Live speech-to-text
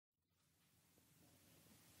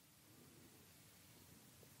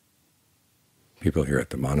people here at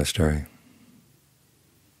the monastery,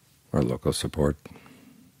 our local support,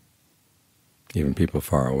 even people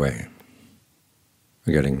far away,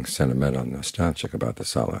 are getting sentimental and nostalgic about the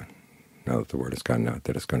Sala, now that the word has gotten out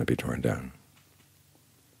that it's going to be torn down.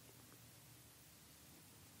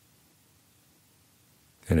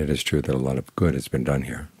 And it is true that a lot of good has been done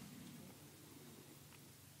here.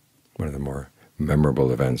 One of the more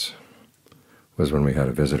memorable events was when we had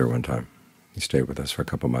a visitor one time. He stayed with us for a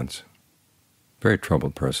couple months. Very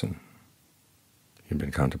troubled person. He'd been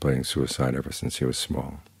contemplating suicide ever since he was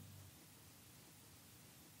small.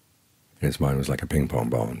 And his mind was like a ping-pong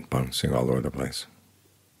ball and bouncing all over the place.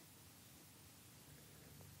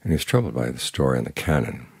 And he was troubled by the story in the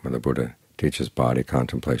canon where the Buddha teaches body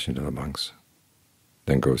contemplation to the monks,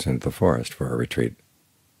 then goes into the forest for a retreat.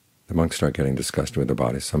 The monks start getting disgusted with their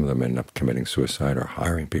bodies. Some of them end up committing suicide or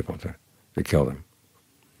hiring people to kill them.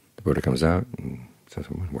 The Buddha comes out and says,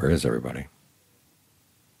 "Where is everybody?"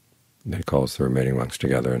 And he calls the remaining monks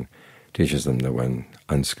together and teaches them that when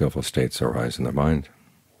unskillful states arise in the mind,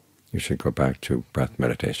 you should go back to breath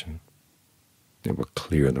meditation. It will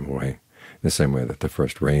clear them away, in the same way that the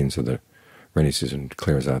first rains of the rainy season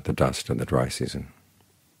clears out the dust of the dry season.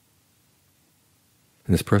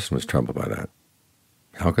 And this person was troubled by that.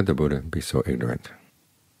 How could the Buddha be so ignorant?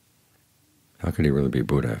 How could he really be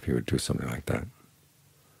Buddha if he would do something like that?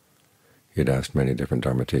 He had asked many different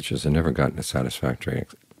Dharma teachers and never gotten a satisfactory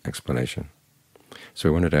explanation. So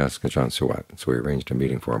he wanted to ask Ajahn Suwat, so we arranged a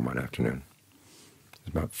meeting for him one afternoon. It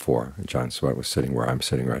was about 4. Ajahn Suwat was sitting where I'm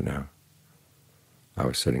sitting right now. I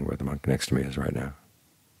was sitting where the monk next to me is right now.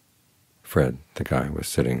 Fred, the guy, was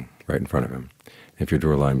sitting right in front of him. If you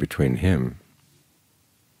drew a line between him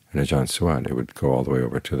and Ajahn Suwat, it would go all the way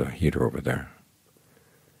over to the heater over there.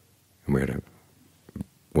 And we had a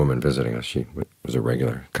woman visiting us. She was a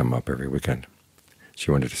regular, come up every weekend. She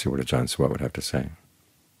wanted to see what Ajahn Suwat would have to say.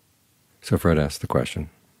 So Fred asked the question,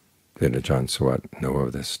 did Ajahn Suwat know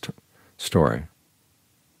of this story?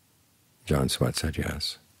 Ajahn Suwat said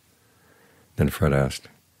yes. Then Fred asked,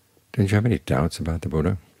 didn't you have any doubts about the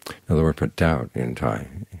Buddha? Now the word for doubt in Thai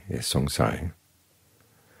is songsai. And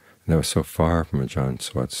that was so far from Ajahn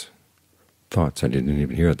Suwat's thoughts, I didn't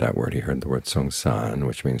even hear that word. He heard the word songsan,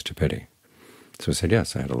 which means to pity. So he said,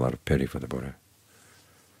 yes, I had a lot of pity for the Buddha.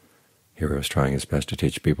 Here he was trying his best to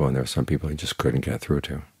teach people, and there were some people he just couldn't get through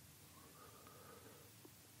to.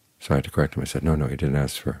 So I had to correct him. I said, no, he didn't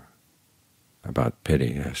ask about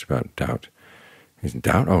pity. He asked about doubt. He said,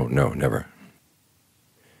 doubt? Oh, no, never.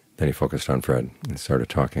 Then he focused on Fred and started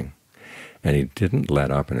talking. And he didn't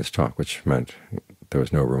let up in his talk, which meant there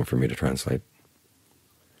was no room for me to translate.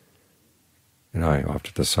 And I, off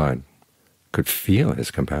to the side, could feel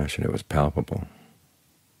his compassion. It was palpable.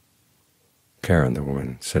 Karen, the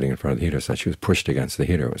woman sitting in front of the heater, said she was pushed against the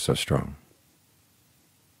heater. It was so strong.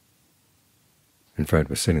 And Fred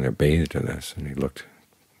was sitting there bathed in this, and he looked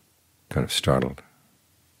kind of startled.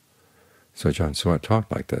 So Ajahn Suwat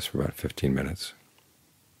talked like this for about 15 minutes.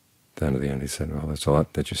 Then at the end he said, well, there's a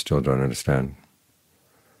lot that you still don't understand,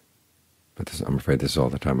 but I'm afraid this is all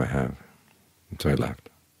the time I have. And so he left.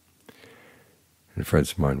 And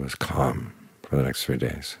Fred's mind was calm for the next 3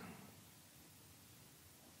 days.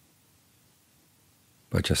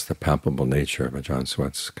 But just the palpable nature of Ajahn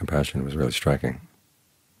Suwat's compassion was really striking.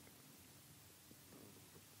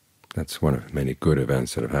 That's one of many good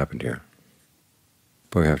events that have happened here.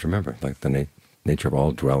 But we have to remember, like the nature of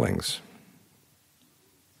all dwellings,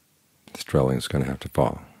 this dwelling is going to have to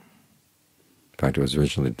fall. In fact, it was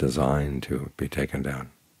originally designed to be taken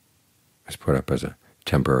down. It was put up as a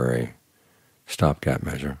temporary stopgap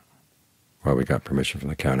measure while we got permission from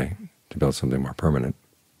the county to build something more permanent.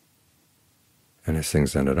 And as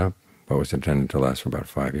things ended up, what was intended to last for about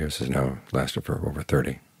 5 years has now lasted for over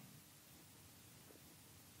 30.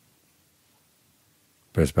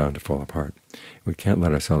 But it's bound to fall apart. We can't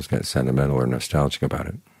let ourselves get sentimental or nostalgic about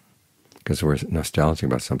it, because if we're nostalgic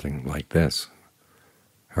about something like this,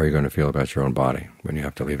 how are you going to feel about your own body when you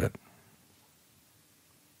have to leave it?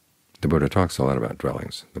 The Buddha talks a lot about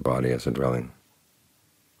dwellings, the body as a dwelling.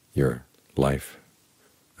 Your life,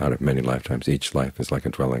 out of many lifetimes, each life is like a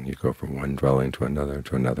dwelling. You go from one dwelling to another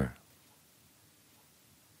to another.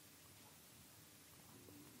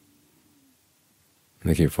 And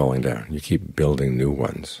they keep falling down. You keep building new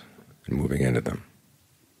ones and moving into them.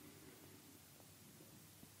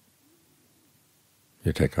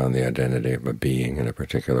 You take on the identity of a being in a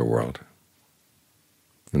particular world.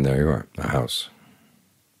 And there you are, a house.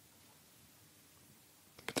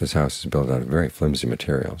 But this house is built out of very flimsy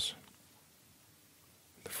materials.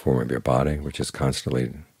 The form of your body, which is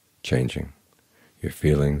constantly changing, your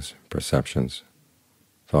feelings, perceptions,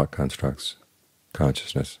 thought constructs,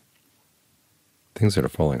 consciousness, things that are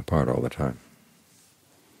falling apart all the time.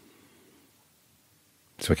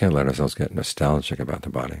 So we can't let ourselves get nostalgic about the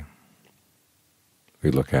body.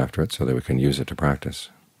 We look after it so that we can use it to practice.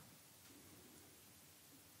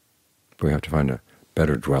 But we have to find a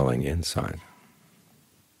better dwelling inside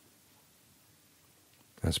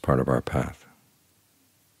as part of our path.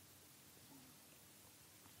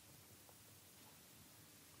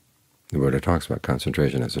 The Buddha talks about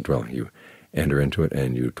concentration as a dwelling. You enter into it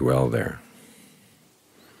and you dwell there.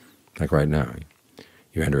 Like right now,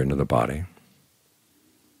 you enter into the body,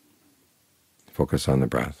 focus on the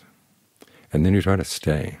breath, and then you try to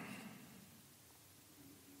stay.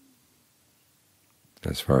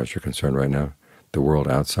 As far as you're concerned right now, the world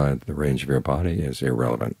outside the range of your body is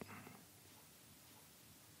irrelevant.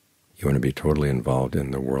 You want to be totally involved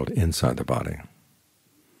in the world inside the body.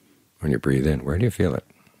 When you breathe in, where do you feel it?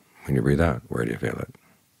 When you breathe out, where do you feel it?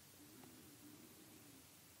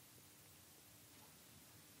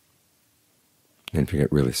 And if you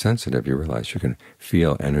get really sensitive, you realize you can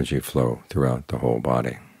feel energy flow throughout the whole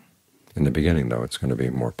body. In the beginning, though, it's going to be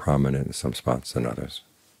more prominent in some spots than others.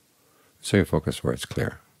 So you focus where it's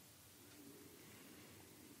clear.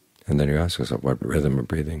 And then you ask yourself what rhythm of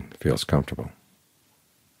breathing feels comfortable.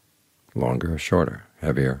 Longer or shorter,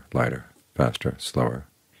 heavier, lighter, faster, slower,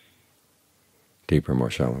 deeper, more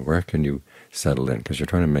shallow. Where can you settle in? Because you're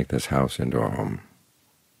trying to make this house into a home,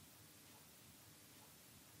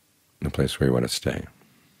 a place where you want to stay.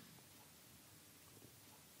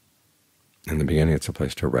 In the beginning, it's a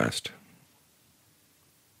place to rest.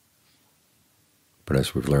 But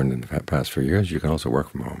as we've learned in the past few years, you can also work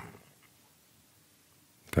from home.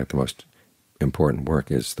 In fact, the most important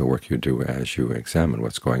work is the work you do as you examine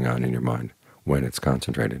what's going on in your mind when it's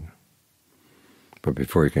concentrated. But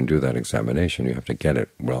before you can do that examination, you have to get it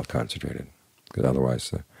well concentrated, because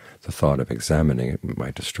otherwise the thought of examining it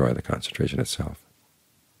might destroy the concentration itself.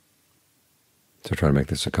 So try to make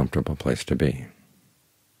this a comfortable place to be.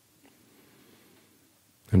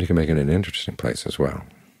 And you can make it an interesting place as well,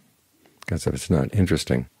 because if it's not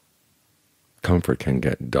interesting, comfort can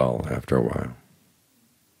get dull after a while,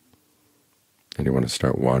 and you want to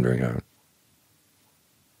start wandering out.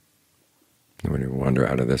 And when you wander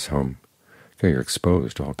out of this home, you're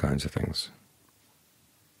exposed to all kinds of things.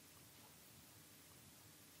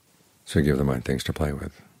 So give the mind things to play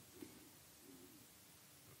with.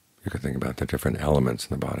 You could think about the different elements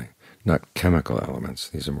in the body, not chemical elements.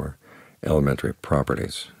 These are more elementary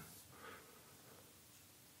properties.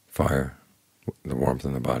 Fire, the warmth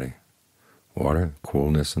in the body. Water,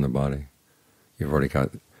 coolness in the body. You've already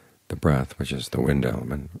got the breath, which is the wind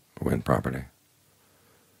element, wind property.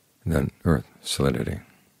 And then earth, solidity.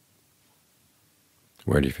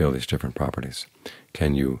 Where do you feel these different properties?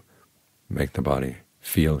 Can you make the body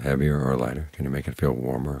feel heavier or lighter? Can you make it feel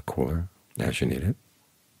warmer or cooler as you need it?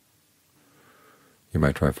 You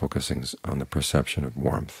might try focusing on the perception of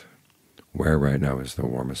warmth. Where right now is the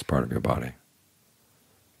warmest part of your body?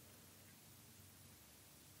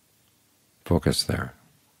 Focus there,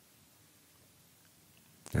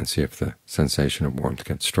 and see if the sensation of warmth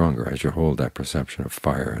gets stronger as you hold that perception of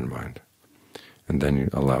fire in mind, and then you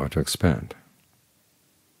allow it to expand.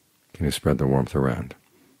 Can you spread the warmth around?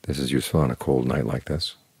 This is useful on a cold night like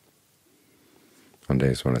this. On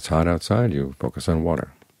days when it's hot outside, you focus on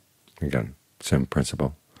water. Again, same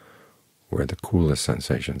principle. Where are the coolest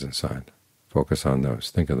sensations inside? Focus on those.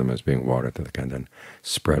 Think of them as being water that can then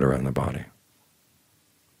spread around the body.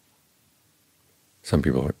 Some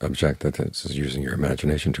people object that this is using your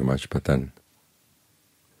imagination too much, but then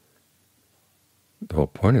the whole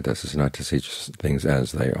point of this is not to see just things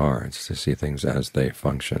as they are. It's to see things as they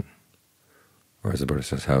function, or as the Buddha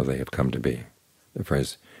says, how they have come to be. The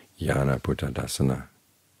phrase jnana bhuta dasana,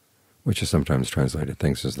 which is sometimes translated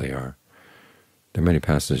things as they are. There are many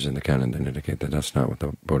passages in the canon that indicate that that's not what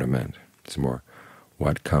the Buddha meant. It's more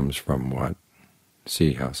what comes from what.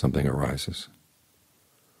 See how something arises.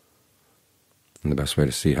 And the best way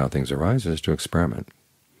to see how things arise is to experiment.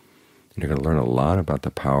 And you're going to learn a lot about the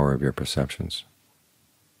power of your perceptions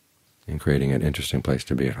in creating an interesting place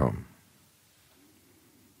to be at home.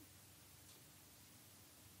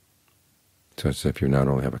 So it's as if you not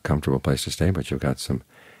only have a comfortable place to stay, but you've got some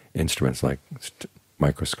instruments like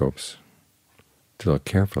microscopes to look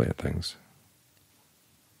carefully at things.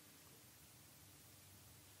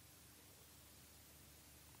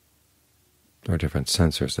 There are different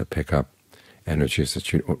sensors that pick up energies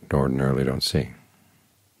that you ordinarily don't see.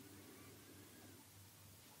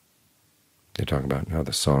 They talk about how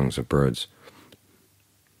the songs of birds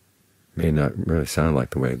may not really sound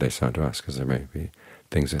like the way they sound to us, because there may be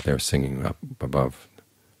things that they're singing up above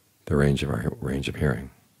the range of our range of hearing.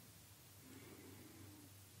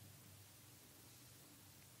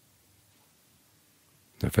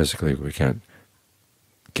 Now, physically, we can't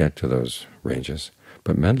get to those ranges,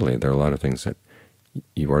 but mentally there are a lot of things that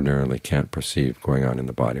you ordinarily can't perceive going on in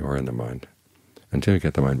the body or in the mind until you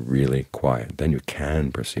get the mind really quiet. Then you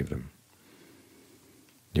can perceive them.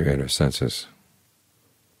 Your inner senses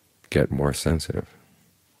get more sensitive.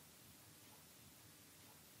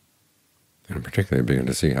 And particularly begin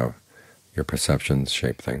to see how your perceptions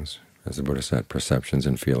shape things. As the Buddha said, perceptions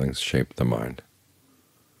and feelings shape the mind.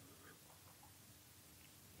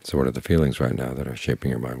 So what are the feelings right now that are shaping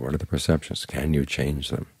your mind? What are the perceptions? Can you change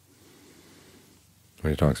them?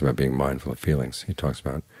 When he talks about being mindful of feelings, he talks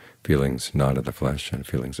about feelings not of the flesh and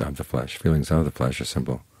feelings of the flesh. Feelings of the flesh are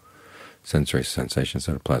simple sensory sensations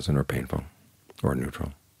that are pleasant or painful or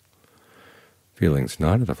neutral. Feelings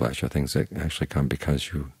not of the flesh are things that actually come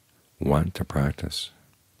because you want to practice.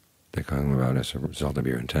 They come about as a result of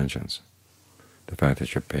your intentions. The fact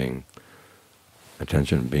that you're paying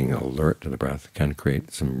attention, being alert to the breath, can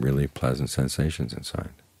create some really pleasant sensations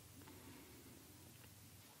inside.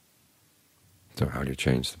 So how do you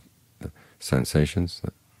change the sensations?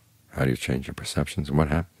 How do you change your perceptions? And what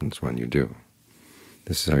happens when you do?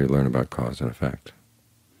 This is how you learn about cause and effect.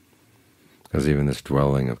 Because even this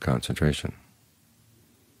dwelling of concentration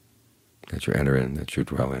that you enter in, that you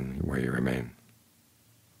dwell in, where you remain,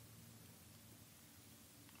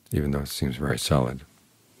 even though it seems very solid,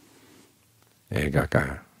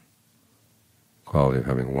 egaka, quality of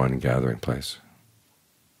having one gathering place,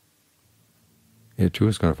 it too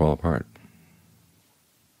is going to fall apart.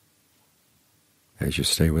 As you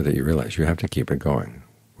stay with it, you realize you have to keep it going.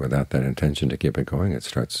 Without that intention to keep it going, it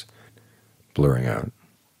starts blurring out.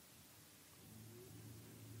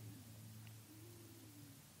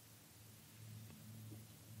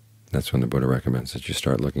 That's when the Buddha recommends that you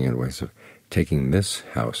start looking at ways of taking this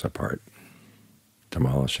house apart,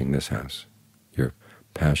 demolishing this house, your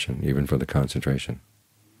passion, even for the concentration.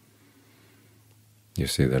 You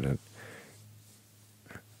see that it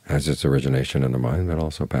has its origination in the mind, but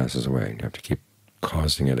also passes away. You have to keep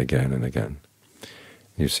causing it again and again.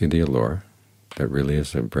 You see the allure, that really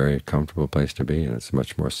is a very comfortable place to be, and it's a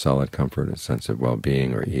much more solid comfort, a sense of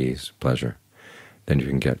well-being or ease, pleasure, than you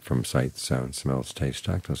can get from sight, sound, smells, taste,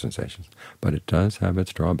 tactile sensations. But it does have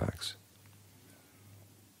its drawbacks.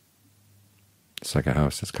 It's like a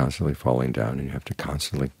house that's constantly falling down, and you have to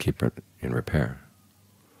constantly keep it in repair.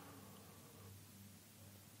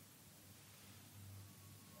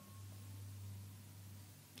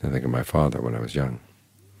 I think of my father when I was young.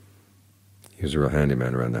 He was a real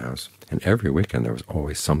handyman around the house, and every weekend there was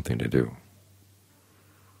always something to do,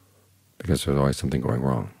 because there was always something going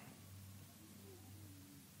wrong.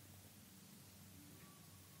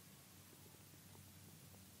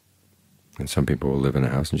 And some people will live in a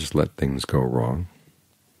house and just let things go wrong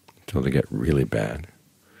until they get really bad.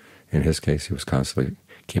 In his case, he was constantly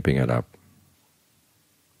keeping it up.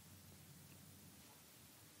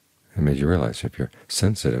 It made you realize if you're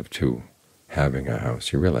sensitive to having a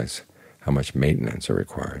house, you realize how much maintenance it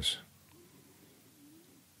requires.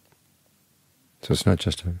 So it's not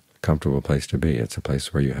just a comfortable place to be, it's a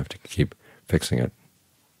place where you have to keep fixing it.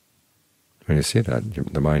 When you see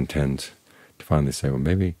that, the mind tends to finally say, well,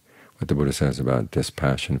 maybe what the Buddha says about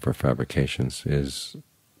dispassion for fabrications is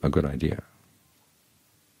a good idea,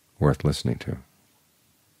 worth listening to.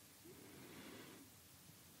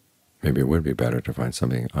 Maybe it would be better to find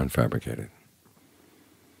something unfabricated.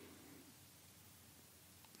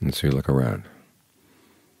 And so you look around.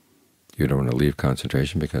 You don't want to leave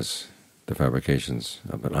concentration because the fabrications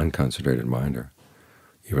of an unconcentrated mind are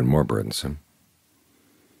even more burdensome.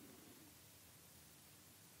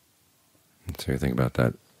 And so you think about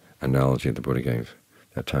that analogy the Buddha gave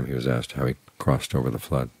that time he was asked how he crossed over the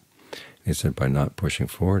flood. He said, by not pushing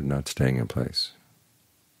forward, not staying in place.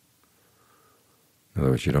 In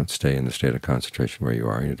other words, you don't stay in the state of concentration where you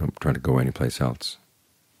are, and you don't try to go anyplace else.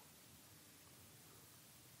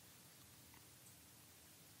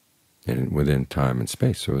 And within time and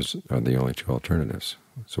space, those are the only two alternatives.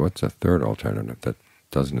 So what's a third alternative that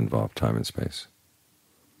doesn't involve time and space?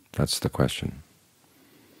 That's the question.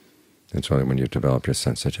 It's only when you develop your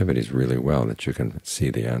sensitivities really well that you can see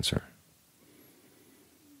the answer.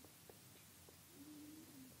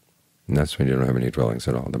 And that's when you don't have any dwellings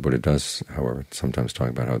at all. The Buddha does, however, sometimes talk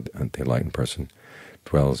about how the enlightened person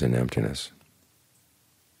dwells in emptiness,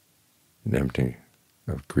 empty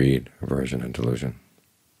of greed, aversion, and delusion.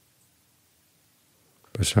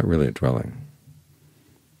 But it's not really a dwelling,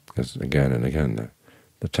 because again and again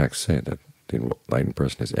the texts say that the enlightened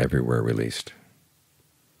person is everywhere released,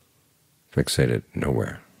 fixated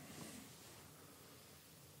nowhere.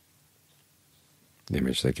 The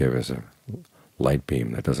image they give is a light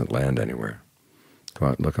beam that doesn't land anywhere. Go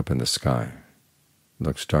out and look up in the sky. It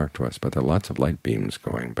looks dark to us, but there are lots of light beams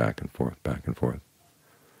going back and forth, back and forth.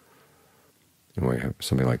 And when we have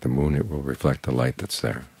something like the moon, it will reflect the light that's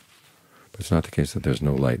there. But it's not the case that there's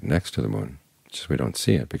no light next to the moon. It's just we don't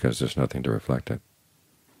see it because there's nothing to reflect it.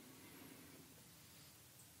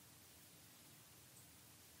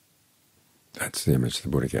 That's the image the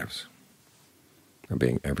Buddha gives, of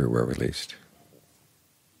being everywhere released,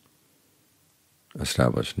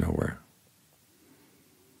 established nowhere.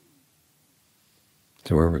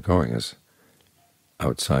 So where we're going is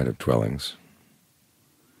outside of dwellings,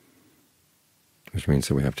 which means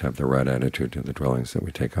that we have to have the right attitude to the dwellings that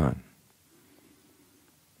we take on.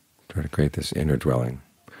 Try to create this inner dwelling,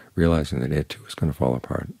 realizing that it too is going to fall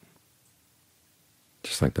apart,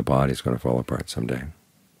 just like the body is going to fall apart someday.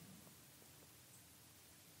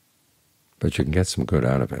 But you can get some good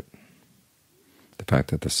out of it. The fact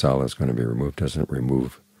that the sala is going to be removed doesn't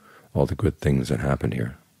remove all the good things that happen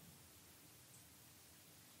here.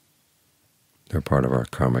 They're part of our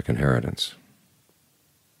karmic inheritance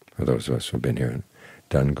for those of us who have been here and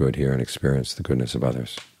done good here and experienced the goodness of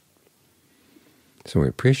others. So we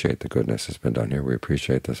appreciate the goodness that's been done here. We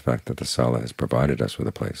appreciate the fact that the sala has provided us with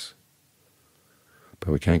a place.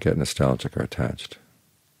 But we can't get nostalgic or attached.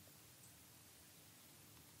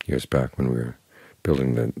 Years back when we were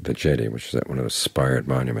building the jetty, which is at one of those spired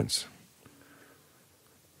monuments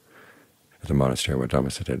at the monastery where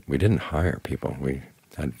Dhamma did, we didn't hire people. We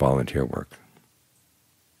had volunteer work.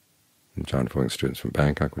 And John Foing's students from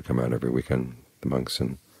Bangkok would come out every weekend, the monks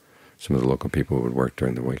and some of the local people would work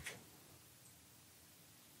during the week.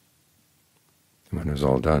 And when it was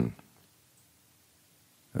all done,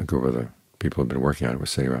 a group of the people who had been working on it was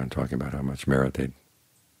sitting around talking about how much merit they'd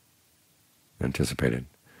anticipated.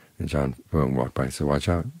 And John Foing walked by and said, "Watch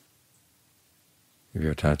out. If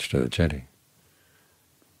you're attached to the jetty,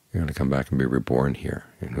 you're going to come back and be reborn here.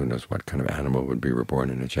 And who knows what kind of animal would be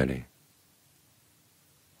reborn in a jetty.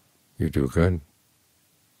 You do good,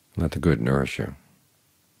 let the good nourish you.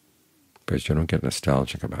 But you don't get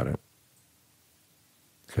nostalgic about it,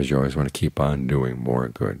 because you always want to keep on doing more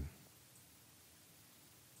good."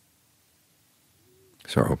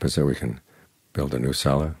 So our hope is that we can build a new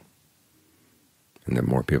sala, and that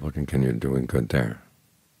more people can continue doing good there,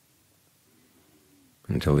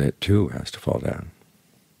 until it too has to fall down.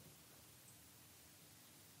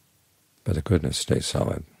 But the goodness stays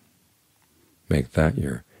solid. Make that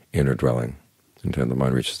your inner dwelling until the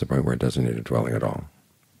mind reaches the point where it doesn't need a dwelling at all.